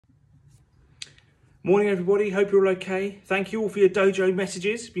Morning everybody, hope you're all okay. Thank you all for your dojo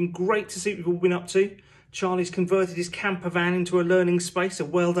messages. It's been great to see what you've all been up to. Charlie's converted his camper van into a learning space, so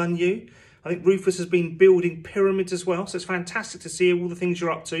well done you. I think Rufus has been building pyramids as well, so it's fantastic to see all the things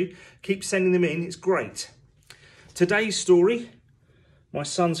you're up to. Keep sending them in, it's great. Today's story, my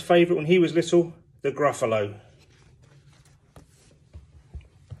son's favourite when he was little, the Gruffalo.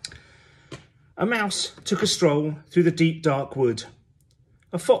 A mouse took a stroll through the deep dark wood.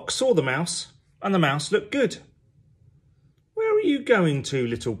 A fox saw the mouse, and the mouse looked good. "Where are you going to,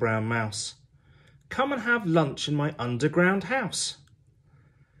 little brown mouse?" "Come and have lunch in my underground house."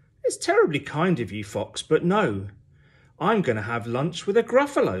 "It's terribly kind of you, fox, but no. I'm going to have lunch with a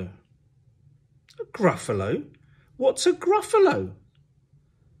Gruffalo." "A Gruffalo? What's a Gruffalo?"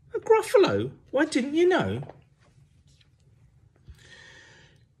 "A Gruffalo? Why, didn't you know?"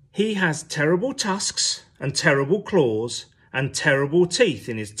 "He has terrible tusks and terrible claws and terrible teeth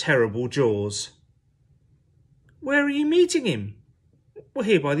in his terrible jaws." "Where are you meeting him?" "We're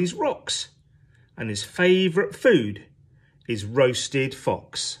here by these rocks. And his favourite food is roasted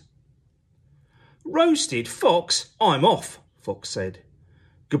fox." "Roasted fox? I'm off," Fox said.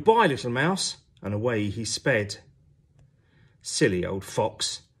 "Goodbye, little mouse," and away he sped. Silly old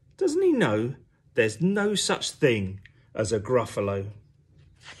fox, doesn't he know there's no such thing as a Gruffalo?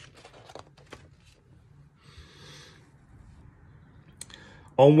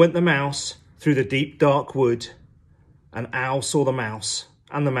 On went the mouse through the deep dark wood. An owl saw the mouse,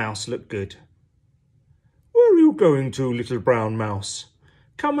 and the mouse looked good. "Where are you going to, little brown mouse?"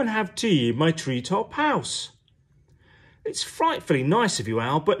 "Come and have tea in my treetop house." "It's frightfully nice of you,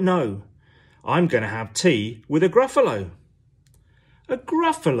 owl, but no. I'm going to have tea with a Gruffalo." "A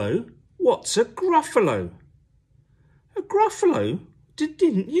Gruffalo? What's a Gruffalo?" "A Gruffalo?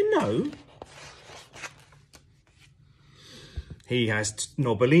 Didn't you know? He has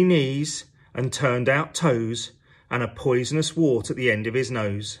knobbly knees and turned out toes and a poisonous wart at the end of his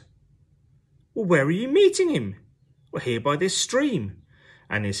nose." "Well, where are you meeting him?" "We're here by this stream,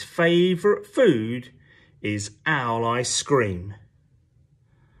 and his favourite food is owl ice cream."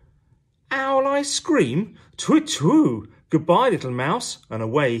 "Owl ice cream? Twit-twoo! Goodbye, little mouse," and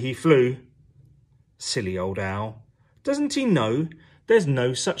away he flew. Silly old owl, doesn't he know there's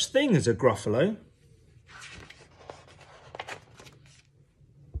no such thing as a Gruffalo?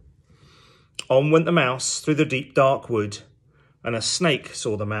 On went the mouse through the deep dark wood, and a snake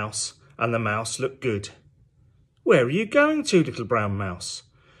saw the mouse, and the mouse looked good. "Where are you going to, little brown mouse?"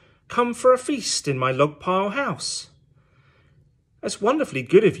 "Come for a feast in my log pile house." "That's wonderfully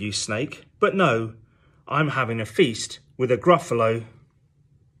good of you, snake, but no, I'm having a feast with a Gruffalo."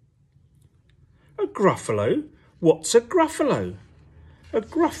 "A Gruffalo? What's a Gruffalo?" "A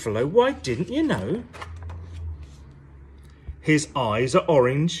Gruffalo? Why, didn't you know? His eyes are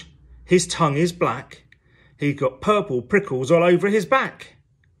orange, his tongue is black, he's got purple prickles all over his back."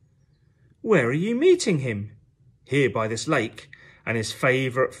 "Where are you meeting him?" "Here by this lake, and his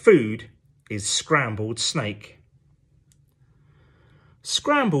favourite food is scrambled snake."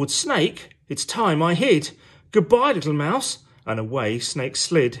 "Scrambled snake? It's time I hid. Goodbye, little mouse," and away snake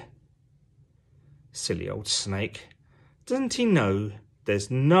slid. Silly old snake, doesn't he know there's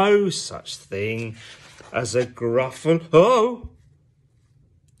no such thing as a Gruffalo? Oh!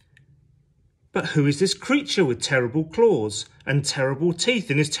 But who is this creature with terrible claws and terrible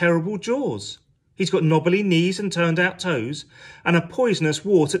teeth in his terrible jaws? He's got knobbly knees and turned out toes and a poisonous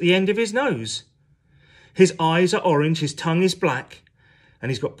wart at the end of his nose. His eyes are orange, his tongue is black,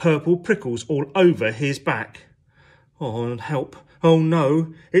 and he's got purple prickles all over his back. Oh, help. Oh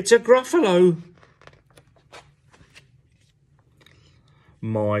no, it's a Gruffalo.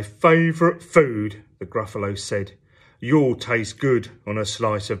 "My favourite food," the Gruffalo said. "You'll taste good on a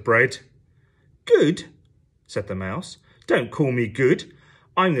slice of bread." "Good?" said the mouse. "Don't call me good.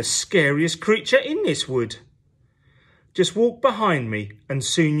 I'm the scariest creature in this wood. Just walk behind me and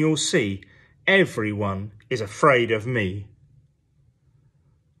soon you'll see everyone is afraid of me."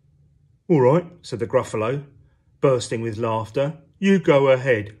 "All right," said the Gruffalo, bursting with laughter. "You go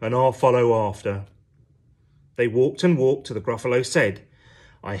ahead and I'll follow after." They walked and walked till the Gruffalo said,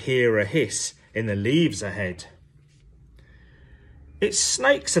 "I hear a hiss in the leaves ahead." "It's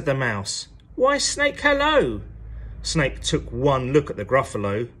Snake," said the mouse. "Why, Snake, hello." Snake took one look at the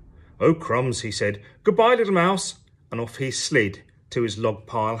Gruffalo. "Oh, crumbs," he said. "Goodbye, little mouse," and off he slid to his log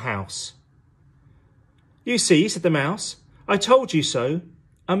pile house. "You see," said the mouse, "I told you so."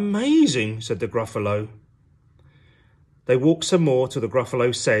 "Amazing," said the Gruffalo. They walked some more till the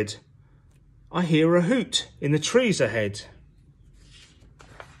Gruffalo said, "I hear a hoot in the trees ahead."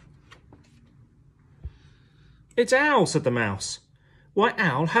 "It's Owl," said the mouse. "Why,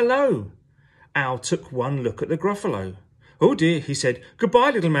 Owl, hello. Owl took one look at the Gruffalo. "Oh dear," he said.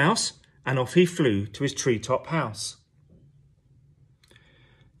 "Goodbye, little mouse," and off he flew to his treetop house.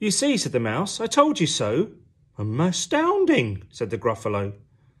 "You see," said the mouse, "I told you so." "Astounding," said the Gruffalo.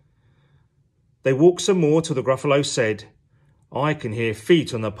 They walked some more till the Gruffalo said, "I can hear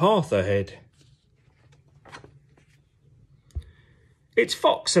feet on the path ahead." "It's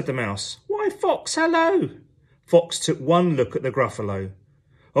Fox," said the mouse. "Why, Fox, hello." Fox took one look at the Gruffalo.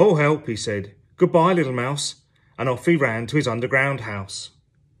 "Oh, help," he said. "Goodbye, little mouse," and off he ran to his underground house.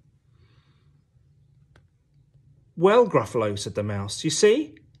 "Well, Gruffalo," said the mouse, "you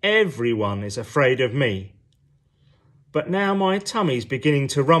see, everyone is afraid of me. But now my tummy's beginning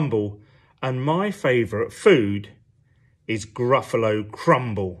to rumble, and my favourite food is Gruffalo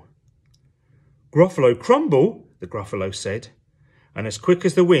crumble." "Gruffalo crumble?" the Gruffalo said, and as quick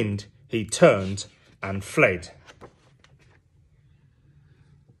as the wind he turned and fled.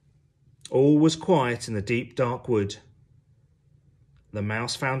 All was quiet in the deep dark wood. The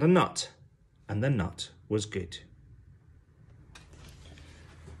mouse found a nut, and the nut was good.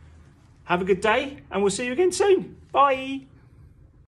 Have a good day, and we'll see you again soon. Bye.